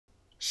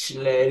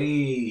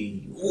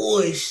Sletty,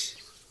 whoosh,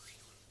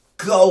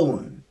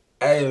 going.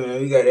 Hey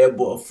man, we got that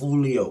boy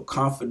Foolio,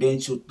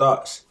 confidential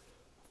thoughts.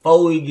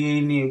 Before we get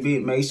in there,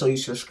 bitch, make sure you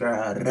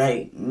subscribe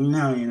right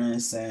now, you know what I'm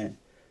saying?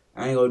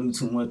 I ain't gonna do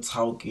too much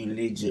talking,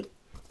 legit.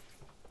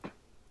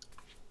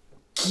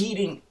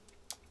 Getting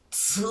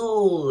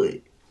to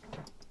it.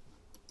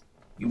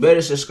 You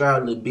better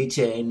subscribe, little bitch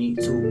ass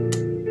nigga too.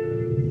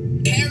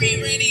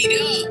 Harry ready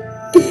up.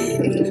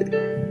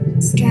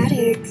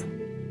 Static.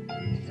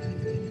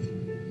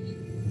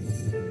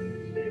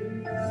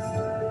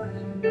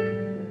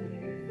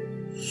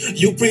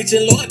 You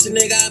preaching loyalty,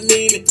 nigga, I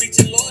mean it.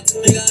 Preaching loyalty,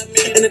 nigga, I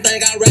mean it.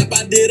 Anything I rap,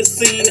 I did a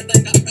scene.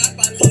 Anything I rap,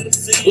 I did a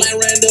scene. Like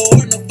Randy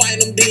Orton, I'm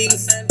fighting them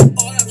demons.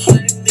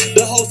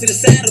 The host of the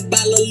sad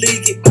about the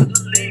league.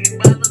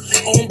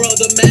 On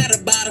brother mad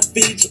about a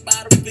feature.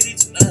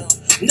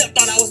 Never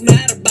thought I was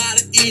mad about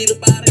it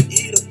either.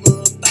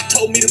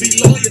 Told me to be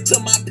loyal to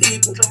my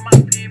people.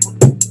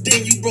 Then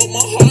you broke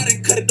my heart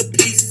and cut it to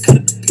pieces.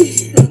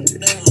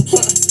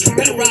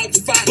 Better route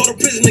if I go to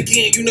prison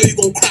again, you know you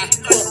gon' cry.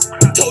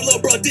 Told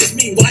little bro this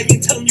me, why you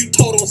ain't tell him you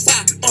told on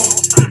side?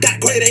 Got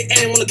grade A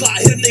aim on the clock,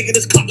 hit a nigga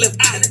this caught left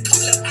eye.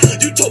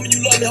 You told me you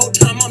loved me the whole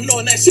time, I'm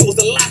knowing that shit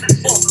was a lie.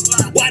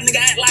 Why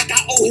nigga act like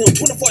I owe him?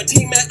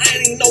 2014 man, I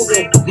ain't even know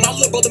him. My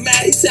little brother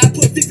mad, he said I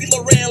put 50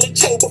 Loran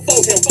Lacho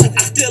before him.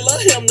 I still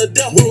love him to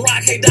death. When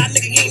Rock K died,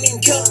 nigga, you ain't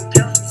even care.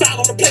 Foul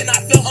on the play,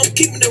 not felt. I'm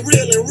keeping it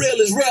real and real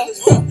is real.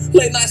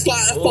 Late night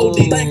sliding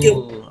 4D, thank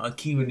you. I'm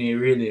keeping it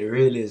real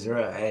is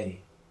real,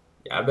 hey.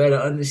 Y'all better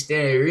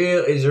understand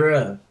real is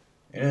real.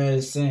 You know what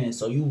I'm saying?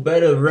 So you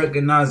better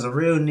recognize a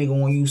real nigga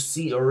when you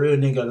see a real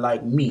nigga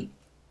like me.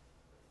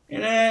 You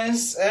know what I'm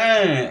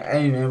saying?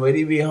 Hey man, but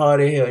they be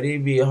hard as hell. They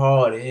be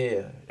hard as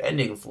hell. That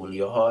nigga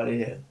Foolio hard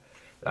as hell.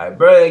 Like,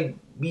 bro,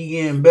 be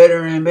getting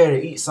better and better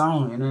each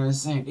song. You know what I'm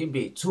saying? They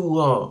be 2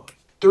 hard,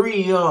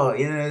 3 hard.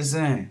 You know what I'm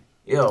saying?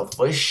 Yo,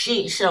 for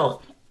shit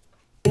show.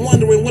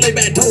 Wondering when they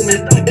back told me.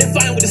 If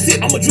I ain't with the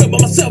shit, I'ma drip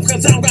by myself,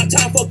 cause I don't got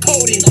time for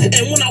Cody.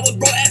 And when I was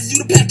broke, asking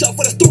you to patch up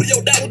for the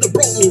studio, that was the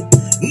broke me.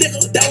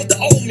 Nigga, that was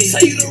the old me.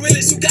 Say you the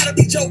realest, you gotta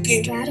be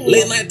joking.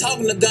 Late night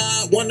talking to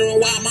God,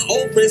 wondering why my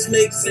old friend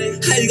snakes.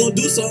 How you gonna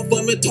do something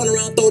for me? Turn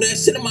around, throw that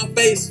shit in my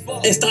face.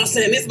 And start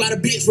saying this by the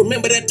bitch.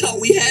 Remember that talk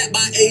we had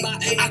by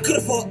 8. I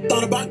could've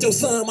thought about your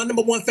son, my #1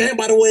 fan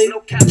by the way.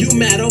 You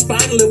mad, I'm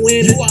finally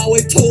win. You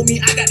always told me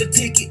I got the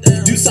ticket.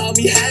 You saw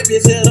me happy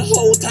as hell the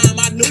whole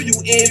time, I knew you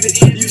envied.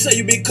 You say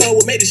you big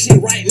cold, made the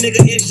shit right,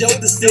 nigga, it's your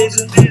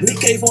decision. Me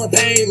came for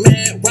pain,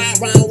 man,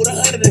 ride around with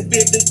 150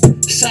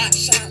 shot.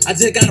 I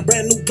just got a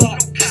brand new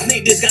Glock.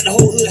 Sneak this got the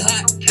whole hood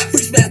hot.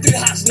 Free smash 3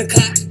 hots in the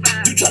cot.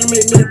 You tryna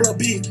make me bro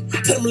beef.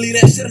 Tell him to leave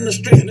that shit in the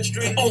street.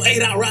 On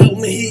 8 I ride with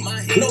me heat.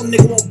 No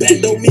nigga won't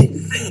backdoor me.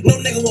 No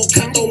nigga won't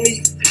cop on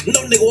me.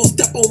 No nigga won't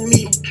step on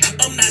me.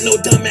 I'm not no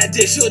dumb at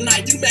this. You're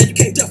not, you mad, you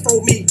can't just throw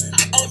me.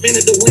 I'm in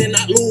it to win,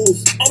 not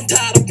lose. I'm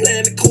tired of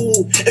playing it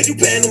cool. If you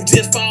paying them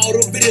just for all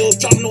the videos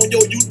dropping on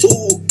your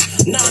YouTube.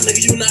 Nah, nigga,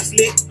 you not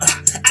slick.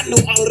 I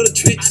know all of the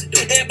tricks.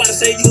 Everybody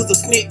say you was a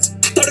snitch.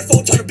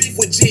 34 trying to beef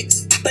with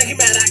chicks. Thinking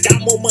mad I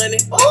got more money.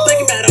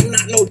 Thinking mad I'm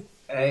not no.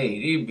 Hey,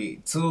 this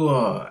beat too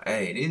hard.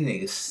 Hey, this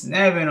nigga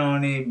snapping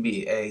on this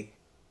beat. Hey,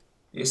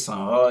 this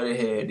song hard as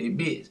hell. This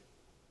beat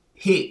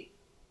hit.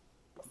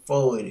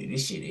 Forwarded.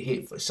 This shit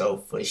hit for sure.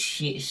 For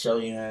shit show,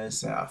 you know what I'm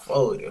saying? I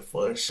forwarded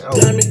for sure.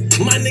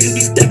 My niggas be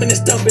stepping and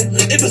stumping.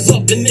 If it's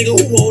up, the nigga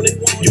who want it.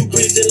 You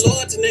preaching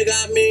loyalty, nigga,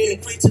 I mean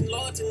it.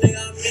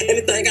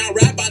 Anything I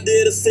rap, I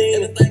did a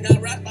scene.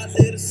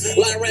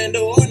 Like Randy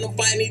Orton, I'm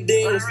fighting these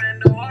demons.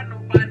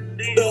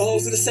 The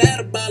host of the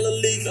sad about the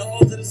league.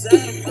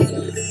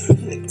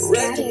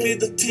 Rest in peace,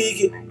 the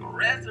ticket.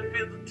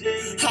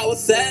 I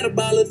was sad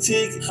about the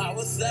ticket.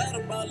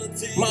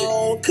 My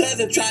own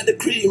cousin tried to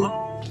creep me.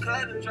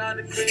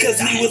 Cause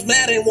he was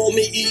mad and want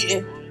me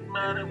eating.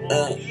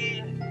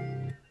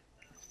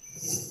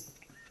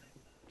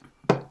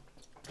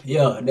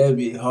 Yeah, that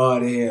be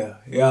hard as hell.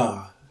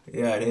 Yeah,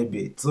 that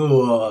be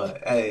too hard.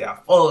 Hey, I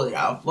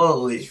fuck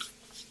with you.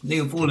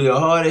 Nigga Foolio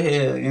hard as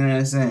hell, you know what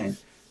I'm saying?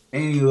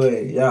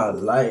 Anyway, y'all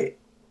like,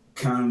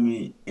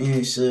 comment,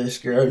 and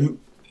subscribe. You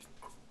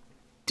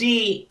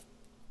did.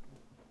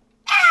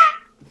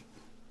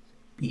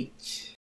 Bitch.